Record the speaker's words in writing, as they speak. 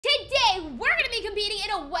competing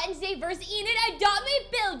in a Wednesday versus ENID Adopt Me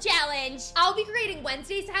Build challenge. I'll be creating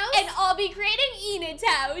Wednesday's house. And I'll be creating ENID's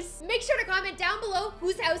house. Make sure to comment down below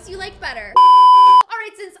whose house you like better.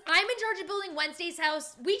 Alright, since I'm in charge of building Wednesday's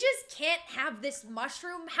house, we just can't have this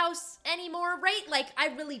mushroom house anymore, right? Like, I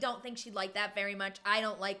really don't think she'd like that very much. I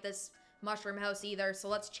don't like this mushroom house either, so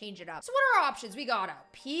let's change it up. So what are our options? We got a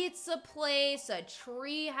pizza place, a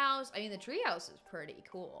tree house. I mean, the tree house is pretty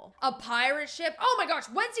cool. A pirate ship. Oh my gosh,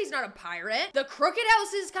 Wednesday's not a pirate. The crooked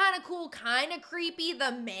house is kind of cool, kind of creepy.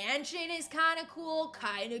 The mansion is kind of cool,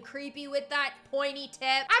 kind of creepy with that pointy tip.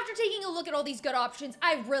 After taking a look at all these good options,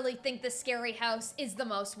 I really think the scary house is the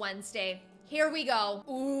most Wednesday. Here we go.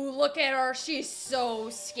 Ooh, look at her. She's so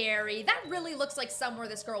scary. That really looks like somewhere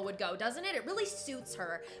this girl would go, doesn't it? It really suits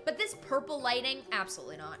her. But this purple lighting,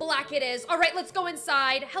 absolutely not. Black it is. All right, let's go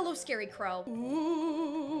inside. Hello, Scary Crow.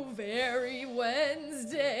 Ooh, very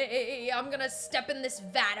Wednesday. I'm gonna step in this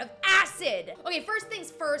vat of acid. Okay, first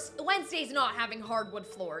things first, Wednesday's not having hardwood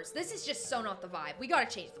floors. This is just so not the vibe. We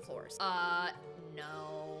gotta change the floors.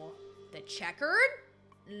 No. The checkered?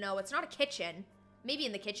 No, it's not a kitchen. Maybe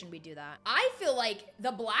in the kitchen we do that. I feel like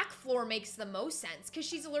the black floor makes the most sense because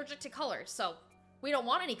she's allergic to color, so we don't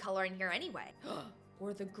want any color in here anyway.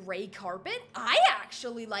 Or the gray carpet? I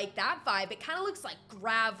actually like that vibe. It kind of looks like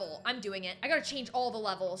gravel. I'm doing it. I gotta change all the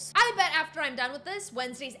levels. I bet after I'm done with this,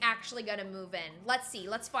 Wednesday's actually gonna move in. Let's see,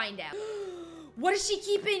 let's find out. What does she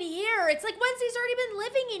keep in here? It's like Wednesday's already been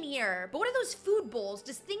living in here. But what are those food bowls?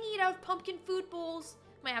 Does Thingy eat out of pumpkin food bowls?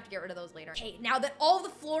 Might have to get rid of those later. Okay, now that all the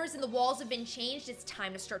floors and the walls have been changed, it's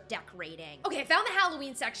time to start decorating. Okay, I found the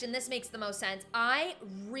Halloween section. This makes the most sense. I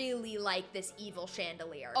really like this evil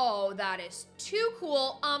chandelier. Oh, that is too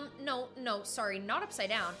cool. No, sorry, not upside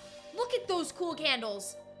down. Look at those cool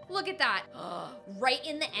candles. Look at that. Right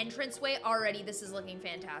in the entranceway already. This is looking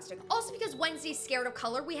fantastic. Also, because Wednesday's scared of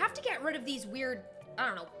color, we have to get rid of these weird, I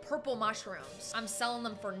don't know, purple mushrooms. I'm selling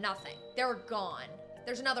them for nothing. They're gone.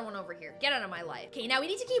 There's another one over here. Get out of my life. Okay, now we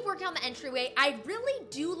need to keep working on the entryway. I really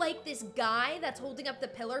do like this guy that's holding up the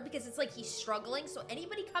pillar because it's like he's struggling. So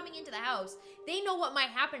anybody coming into the house, they know what might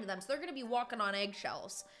happen to them. So they're gonna be walking on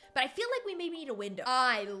eggshells. But I feel like we maybe need a window.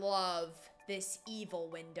 I love this evil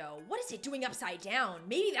window. What is it doing upside down?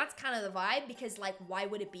 Maybe that's kind of the vibe because like, why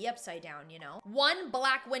would it be upside down, you know? One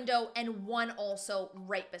black window and one also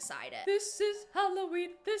right beside it. This is Halloween.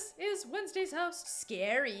 This is Wednesday's house.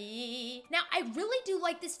 Scary. Now, I really do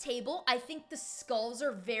like this table. I think the skulls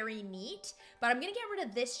are very neat, but I'm gonna get rid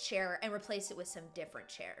of this chair and replace it with some different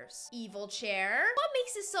chairs. Evil chair. What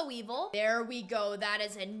makes this so evil? There we go. That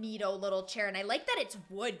is a neato little chair. And I like that it's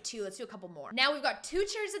wood too. Let's do a couple more. Now we've got 2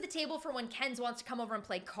 chairs at the table for when Kenz wants to come over and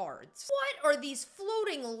play cards. What are these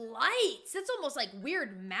floating lights? That's almost like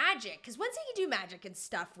weird magic, because Wednesday can do magic and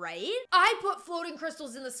stuff, right? I put floating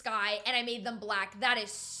crystals in the sky and I made them black. That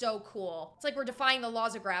is so cool. It's like we're defying the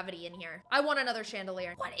laws of gravity in here. I want another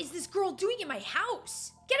chandelier. What is this girl doing in my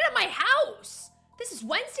house? Get out of my house! This is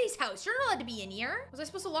Wednesday's house. You're not allowed to be in here. Was I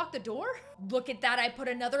supposed to lock the door? Look at that. I put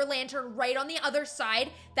another lantern right on the other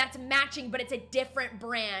side. That's matching, but it's a different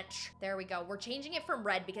branch. There we go. We're changing it from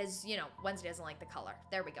red because, you know, Wednesday doesn't like the color.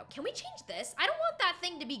 There we go. Can we change this? I don't want that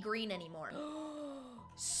thing to be green anymore.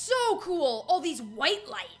 So cool. All these white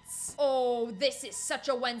lights. Oh, this is such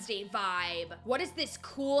a Wednesday vibe. What is this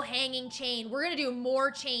cool hanging chain? We're gonna do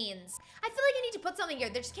more chains. I feel like I need to put something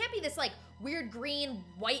here. There just can't be this like weird green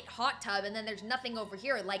white hot tub and then there's nothing over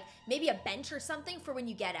here. Like maybe a bench or something for when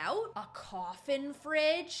you get out. A coffin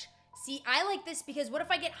fridge. See, I like this because what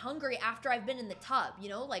if I get hungry after I've been in the tub, you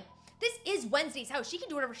know? Like this is Wednesday's house. She can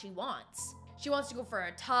do whatever she wants. She wants to go for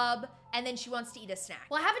a tub, and then she wants to eat a snack.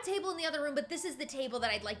 Well, I have a table in the other room, but this is the table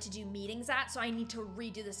that I'd like to do meetings at, so I need to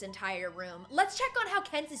redo this entire room. Let's check on how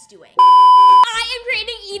Kenz is doing. I am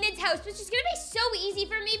creating ENID's house, which is gonna be so easy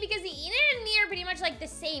for me because the ENID and me are pretty much like the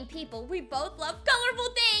same people. We both love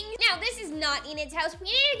colorful things. Now, this is not ENID's house.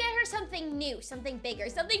 We need to get her something new, something bigger,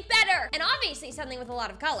 something better, and obviously something with a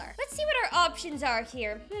lot of color. Let's see what our options are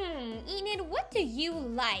here. ENID, what do you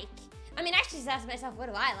like? I mean, I should just ask myself, what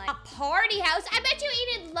do I like? A party house? I bet you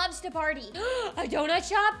ENID loves to party. A donut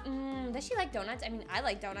shop? Does she like donuts? I mean, I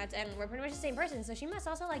like donuts, and we're pretty much the same person, so she must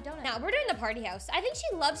also like donuts. Now, we're doing the party house. I think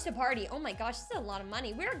she loves to party. Oh my gosh, this is a lot of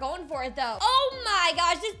money. We're going for it, though. Oh my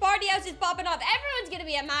gosh, this party house is popping off. Everyone's gonna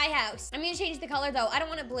be at my house. I'm gonna change the color, though. I don't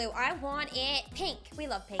want it blue. I want it pink. We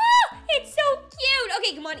love pink. Oh, it's so cute.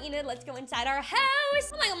 Okay, come on, ENID. Let's go inside our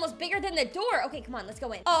house. Oh my, almost bigger than the door. Okay, come on, let's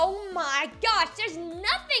go in. Oh my gosh, there's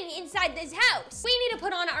nothing inside this house. We need to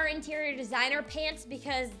put on our interior designer pants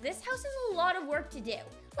because this house is a lot of work to do.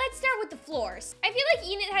 Let's start with the floors. I feel like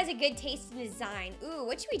ENID has a good taste in design. Ooh,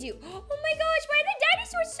 what should we do? Oh my gosh, why are the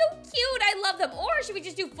dinosaurs so cute? I love them. Or or should we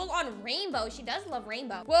just do full-on rainbow? She does love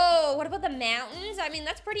rainbow. Whoa, what about the mountains? I mean,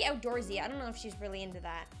 that's pretty outdoorsy. I don't know if she's really into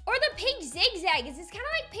that. Or the pink zigzag. Is this kind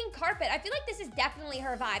of like pink carpet? I feel like this is definitely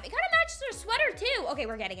her vibe. It kind of matches her sweater too. Okay,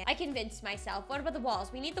 we're getting it. I convinced myself. What about the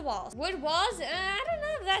walls? We need the walls. Wood walls? I don't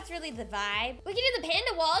know if that's really the vibe. We can do the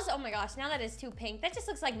panda walls. Oh my gosh, now that is too pink. That just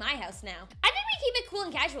looks like my house now. I think we keep it cool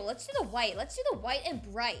and casual. Let's do the white. Let's do the white and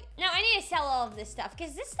bright. Now, I need to sell all of this stuff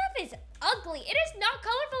because this stuff is ugly. It is not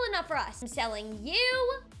colorful enough for us. I'm selling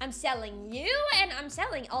you, I'm selling you, and I'm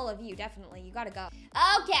selling all of you, definitely. You gotta go.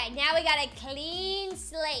 Okay, now we got a clean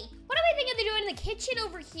slate. What do I think of doing the kitchen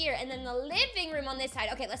over here and then the living room on this side?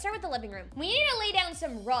 Okay, let's start with the living room. We need to lay down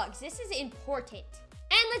some rugs. This is important.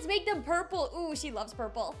 And let's make them purple. Ooh, she loves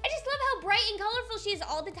purple. I just love how bright and colorful she is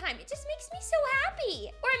all the time. It just makes me so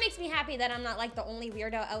happy. Or it makes me happy that I'm not like the only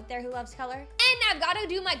weirdo out there who loves color. And I've got to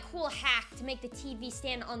do my cool hack to make the TV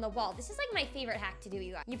stand on the wall. This is like my favorite hack to do,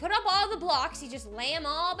 you guys. You put up all the blocks, you just lay them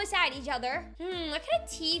all beside each other. What kind of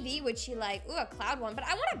TV would she like? Ooh, a cloud one, but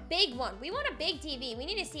I want a big one. We want a big TV. We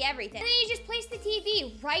need to see everything. And then you just place the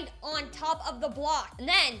TV right on top of the block. And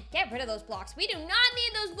then get rid of those blocks. We do not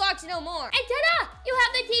need those blocks no more. And ta-da! You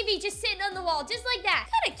have the TV just sitting on the wall, just like that.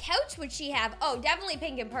 What kind of couch would she have? Oh, definitely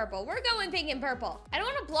pink and purple. We're going pink and purple. I don't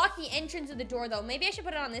want to block the entrance of the door though. Maybe I should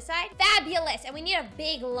put it on this side. Fabulous. And we need a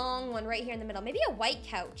big long one right here in the middle. Maybe a white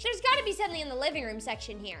couch. There's got to be something in the living room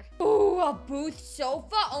section here. Ooh, a booth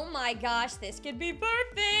sofa. Oh my gosh, this could be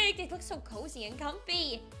perfect. It looks so cozy and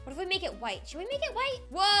comfy. What if we make it white? Should we make it white?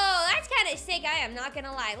 Whoa, that's kind of sick. I am not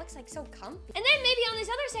gonna lie. It looks like so comfy. And then maybe on this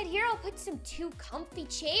other side here, I'll put some 2 comfy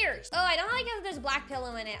chairs. Oh, I don't like how there's a black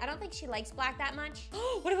pillow in it. I don't think she likes black that much.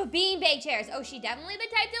 What about beanbag chairs? Oh, she definitely the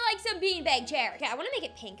type to like some beanbag chairs. Okay, I want to make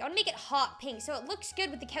it pink. I want to make it hot pink so it looks good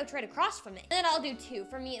with the couch right across from it. And then I'll do 2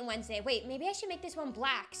 for me and Wednesday. Wait, maybe I should make this one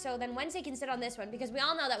black so then Wednesday can sit on this one because we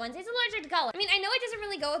all know that Wednesday's allergic to color. I mean, I know it doesn't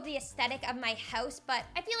really go with the aesthetic of my house, but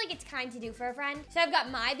I feel like it's kind to do for a friend. So I've got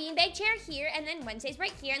my beanbag chair here and then Wednesday's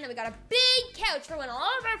right here and then we got a big couch for when all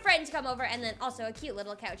of our friends come over and then also a cute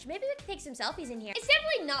little couch. Maybe we can take some selfies in here. It's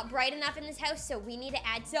definitely not bright enough in this house, so we need to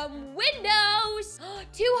add some windows.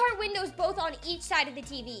 2 heart windows both on each side of the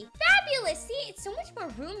TV. Fabulous. See, it's so much more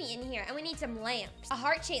roomy in here. And we need some lamps. A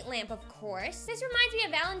heart-shaped lamp, of course. This reminds me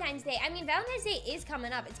of Valentine's Day. I mean, Valentine's Day is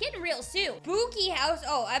coming up. It's getting real soon. Spooky house.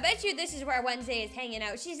 Oh, I bet you this is where Wednesday is hanging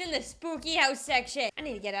out. She's in the spooky house section. I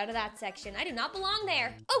need to get out of that section. I do not belong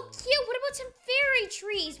there. Oh, cute. What about some fairy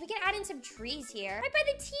trees? We can add in some trees here. Right by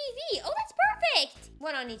the TV. Oh, that's perfect.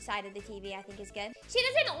 One on each side of the TV, I think is good. She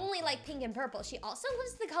doesn't only like pink and purple. She also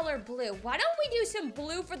loves the color blue. Why don't we do some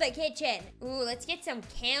blue for the kitchen? Ooh, let's get some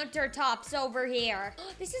countertops over here.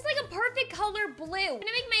 This is like a perfect color blue. I'm gonna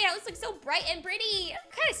make my house look so bright and pretty.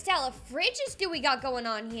 What kind of style of fridges do we got going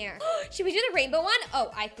on here? Should we do the rainbow one?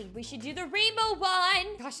 Oh, I think we should do the rainbow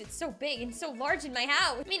one. Gosh, it's so big and so large in my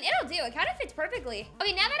house. I mean, it'll do. It kind of fits perfectly.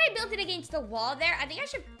 Okay, now that I built it against the wall there, I think I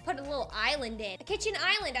should put a little island in. A kitchen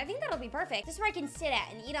island. I think that'll be perfect. This is where I can sit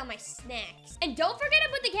at and eat all my snacks. And don't forget to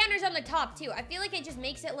put the counters on the top too. I feel like it just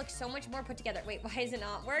makes it look so much more put together. Wait, why is it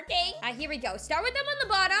not working? Here we go. Start with them on the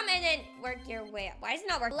bottom and then work your way up. Why is it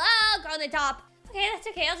not working? Look, on the top. Okay, that's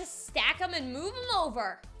okay. I'll just stack them and move them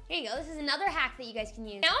over. Here you go. This is another hack that you guys can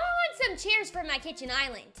use. Now I want some chairs for my kitchen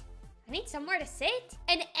island. I need somewhere to sit.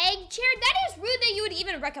 An egg chair? That is rude that you would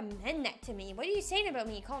even recommend that to me. What are you saying about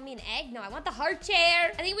me? You call me an egg? No, I want the heart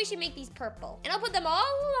chair. I think we should make these purple. And I'll put them all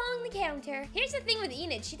along the counter. Here's the thing with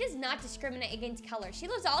Enid. She does not discriminate against color. She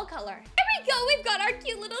loves all color. There we go. We've got our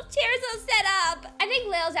cute little chairs all set up. I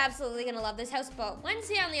think Lael's absolutely gonna love this house, but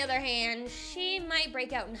Wednesday, on the other hand, she might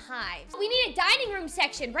break out in hives. We need a dining room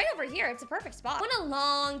section right over here. It's a perfect spot. I want a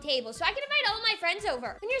long table so I can invite all my friends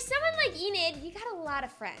over. When you're someone like Enid, you got a lot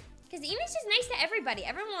of friends. Because Enid's just nice to everybody.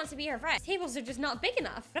 Everyone wants to be her friend. Tables are just not big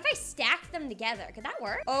enough. What if I stack them together? Could that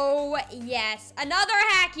work? Oh, yes. Another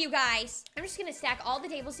hack, you guys. I'm just gonna stack all the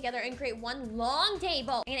tables together and create one long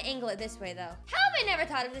table. I'm gonna angle it this way, though. How have I never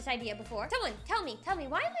thought of this idea before? Someone, tell me,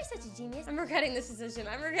 why am I such a genius? I'm regretting this decision.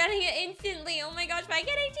 I'm regretting it instantly. Oh my gosh, why can't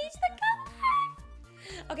I change the color?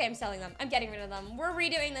 Okay, I'm selling them. I'm getting rid of them. We're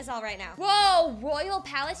redoing this all right now. Whoa, Royal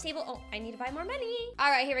Palace table. Oh, I need to buy more money. All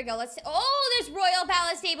right, here we go. Oh, this Royal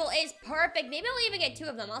Palace table is perfect. Maybe I'll even get 2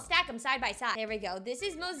 of them. I'll stack them side by side. There we go. This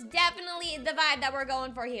is most definitely the vibe that we're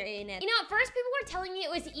going for here, Enid. You know, at first people were telling me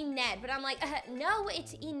it was Enid, but I'm like, no,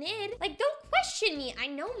 it's Enid. Like, don't question me. I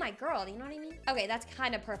know my girl. You know what I mean? Okay, that's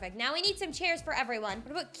kind of perfect. Now we need some chairs for everyone.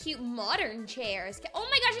 What about cute modern chairs? Oh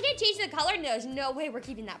my gosh, I can't change the color. No, there's no way we're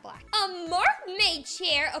keeping that black. A Mark made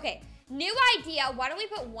chair. Okay, New idea. Why don't we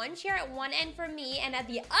put one chair at one end for me, and at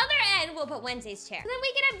the other end, we'll put Wednesday's chair. Then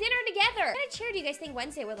we can have dinner together. What kind of chair do you guys think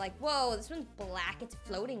Wednesday would like? Whoa, this one's black. It's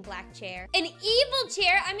floating black chair. An evil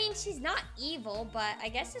chair. I mean, she's not evil, but I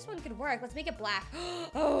guess this one could work. Let's make it black.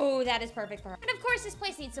 Oh, that is perfect for her. And of course, this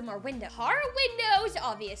place needs some more windows. Car windows,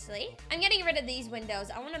 obviously. I'm getting rid of these windows.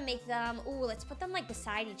 I want to make them, ooh, let's put them like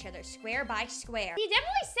beside each other, square by square. It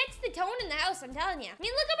definitely sets the tone in the house, I'm telling you. I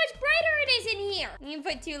mean, look how much brighter it is in here. You can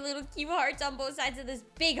put two little cute hearts on both sides of this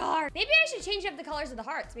big heart. Maybe I should change up the colors of the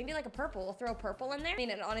hearts. Maybe like a purple. We'll throw purple in there. I mean,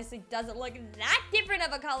 it honestly doesn't look that different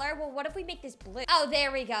of a color. Well, what if we make this blue? Oh,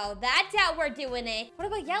 there we go. That's how we're doing it. What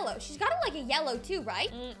about yellow? She's got like a yellow too, right?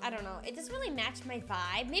 I don't know. It doesn't really match my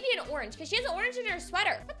vibe. Maybe an orange, because she has orange in her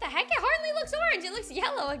sweater. What the heck? It hardly looks orange. It looks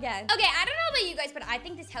yellow again. Okay, I don't know about you guys, but I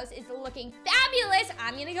think this house is looking fabulous.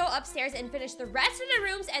 I'm gonna go upstairs and finish the rest of the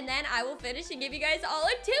rooms, and then I will finish and give you guys all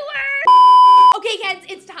a tour. Okay, Kens,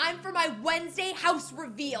 it's time for my Wednesday house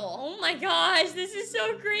reveal. Oh my gosh, this is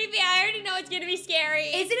so creepy. I already know it's gonna be scary.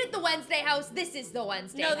 Isn't it the Wednesday house? This is the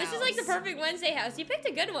Wednesday house. No, this is like the perfect Wednesday house. You picked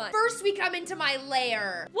a good one. First, we come into my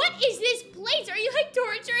lair. What is this place? Are you like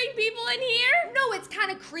torturing people in here? No, it's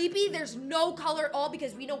kind of creepy. There's no color at all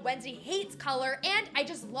because we know Wednesday hates color, and I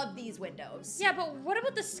just love these windows. Yeah, but what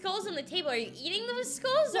about the skulls on the table? Are you eating those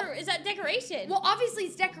skulls, or is that decoration? Well, obviously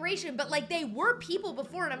it's decoration, but like they were people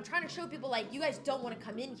before, and I'm trying to show people like you guys don't want to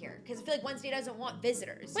come in here because I feel like Wednesday doesn't want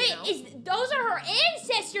visitors. Wait, you know? those are her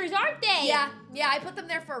ancestors, aren't they? Yeah, I put them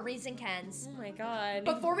there for a reason, Kens. Oh my god.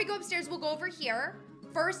 Before we go upstairs, we'll go over here.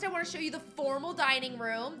 First, I want to show you the formal dining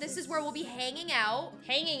room. This is where we'll be hanging out.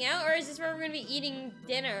 Hanging out, or is this where we're gonna be eating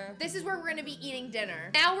dinner? This is where we're gonna be eating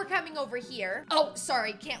dinner. Now we're coming over here. Oh,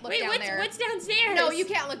 sorry, can't look down there. What's downstairs? No, you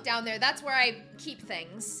can't look down there. That's where I keep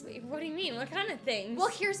things. Wait, what do you mean? What kind of things? Well,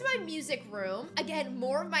 here's my music room. Again,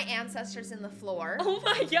 more of my ancestors in the floor. Oh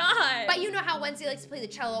my god. But you know how Wednesday likes to play the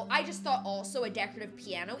cello. I just thought also a decorative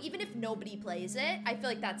piano, even if nobody plays it, I feel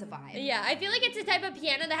like that's a vibe. Yeah, I feel like it's a type of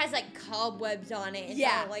piano that has like cobwebs on it. It's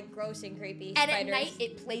all, like gross and creepy. And spiders. at night,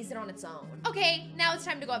 it plays it on its own. Okay, now it's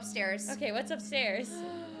time to go upstairs. Okay, what's upstairs?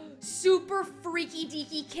 Super freaky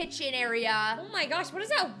deaky kitchen area. Oh my gosh, what is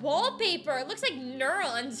that wallpaper? It looks like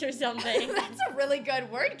neurons or something. That's a really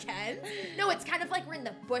good word, Ken. No, it's kind of like we're in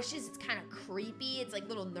the bushes. It's kind of creepy. It's like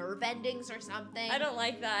little nerve endings or something. I don't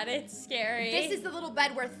like that. It's scary. This is the little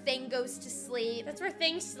bed where Thing goes to sleep. That's where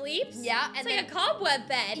Thing sleeps? Yeah. It's like a cobweb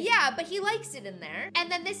bed. Yeah, but he likes it in there.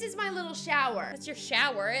 And then this is my little shower. That's your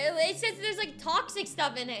shower. It says there's like toxic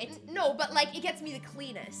stuff in it. No, but like it gets me the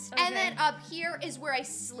cleanest. Okay. And then up here is where I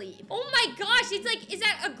sleep. Oh my gosh, it's like, is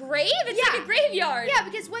that a grave? It's Yeah. like a graveyard. Yeah,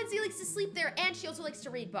 because Wednesday likes to sleep there and she also likes to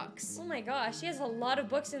read books. Oh my gosh, she has a lot of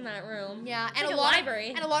books in that room. Yeah, It's and like a lot library.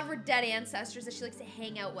 and a lot of her dead ancestors that she likes to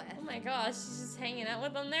hang out with. Oh my gosh, she's just hanging out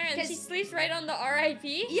with them there, and 'Cause- she sleeps right on the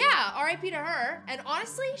RIP? Yeah, RIP to her. And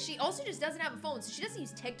honestly, she also just doesn't have a phone, so she doesn't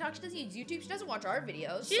use TikTok, she doesn't use YouTube, she doesn't watch our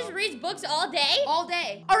videos. She just reads books all day? all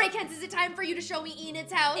day. All right, Kens, is it time for you to show me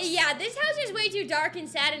Enid's house? Yeah, this house is way too dark and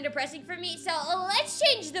sad and depressing for me, so let's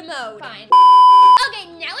change the mode. Fine.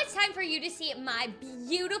 Okay, now it's time for you to see my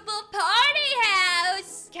beautiful party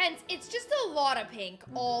house. Kens, it's just a lot of pink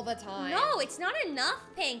all the time. No, it's not enough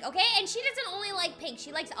pink, okay? And she doesn't only like pink,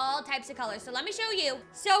 she likes all types of colors. So let me show you.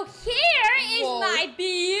 So here is Whoa. my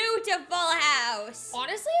beautiful house.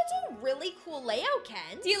 Honestly, it's a really cool layout,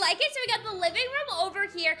 Ken. Do you like it? So we got the living room over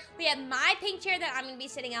here. We have my pink chair that I'm gonna be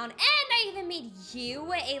sitting on. And I even made you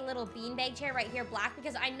a little beanbag chair right here, black,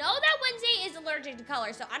 because I know that Wednesday is allergic to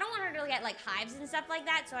color. So I don't want her to get like hives and stuff like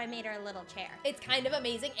that. So I made her a little chair. It's kind of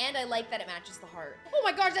amazing, and I like that it matches the heart. Oh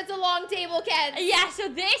my gosh, that's a long table, Ken. Yeah, so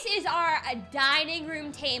this is our dining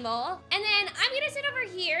room table. And then I'm gonna sit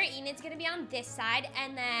over here. Enid's gonna be on this side.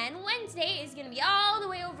 And then Wednesday is gonna be all the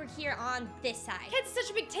way over here on this side. Ken, it's such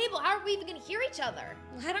a big table. How are we even gonna hear each other?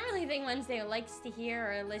 I don't really think Wednesday likes to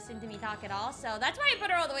hear or listen to me talk at all. So that's why I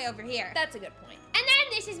put her all the way over here. That's a good point. And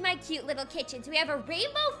then this is my cute little kitchen. So we have a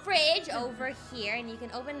rainbow fridge over here, and you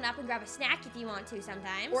can open it up and grab a snack if you want to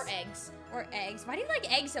sometimes. Or eggs. Or eggs. Why do you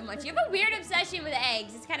like eggs so much? You have a weird obsession with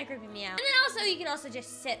eggs. It's kind of creeping me out. And then also, you can also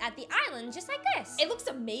just sit at the island just like this. It looks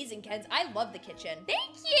amazing, Kens. I love the kitchen.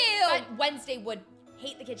 Thank you. But Wednesday would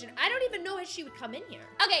hate the kitchen. I don't even know if she would come in here.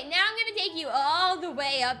 Okay, now I'm gonna take you all the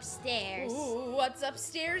way upstairs. Ooh, what's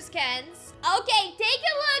upstairs, Kens? Okay, take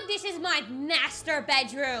a look. This is my master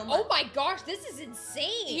bedroom. Oh my gosh, this is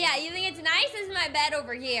insane. Yeah, you think it's nice? This is my bed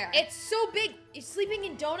over here. It's so big. You're sleeping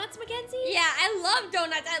in donuts, Mackenzie? Yeah, I love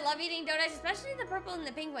donuts. I love eating donuts, especially the purple and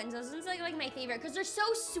the pink ones. Those ones are like my favorite because they're so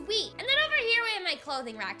sweet. And then over here we have my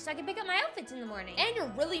clothing rack so I can pick up my outfits in the morning. And your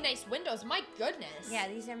really nice windows, my goodness. Yeah,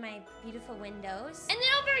 these are my beautiful windows. And then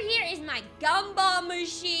over here is my gumball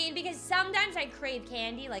machine because sometimes I crave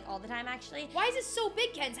candy, like all the time actually. Why is it so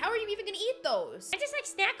big, Kenz? How are you even gonna eat those? I just like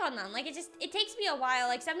snack on them. Like it takes me a while.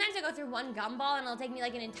 Like sometimes I go through one gumball and it'll take me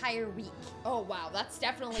like an entire week. Oh wow, that's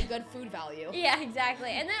definitely good food value. Yeah,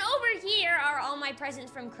 exactly. And then over here are all my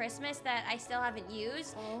presents from Christmas that I still haven't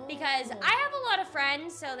used because I have a lot of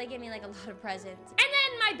friends, so they give me like a lot of presents. And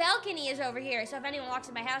then my balcony is over here, so if anyone walks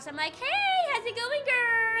in my house, I'm like, hey, how's it going,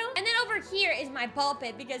 girl? And then over here is my ball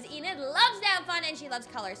pit because Enid loves to have fun and she loves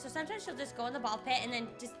colors. So sometimes she'll just go in the ball pit and then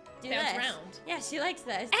just do Bounce this. around. Yeah, she likes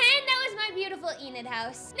this. And that was my beautiful Enid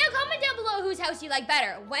house. Now comment down below whose house you like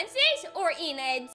better, Wednesday's or Enid's.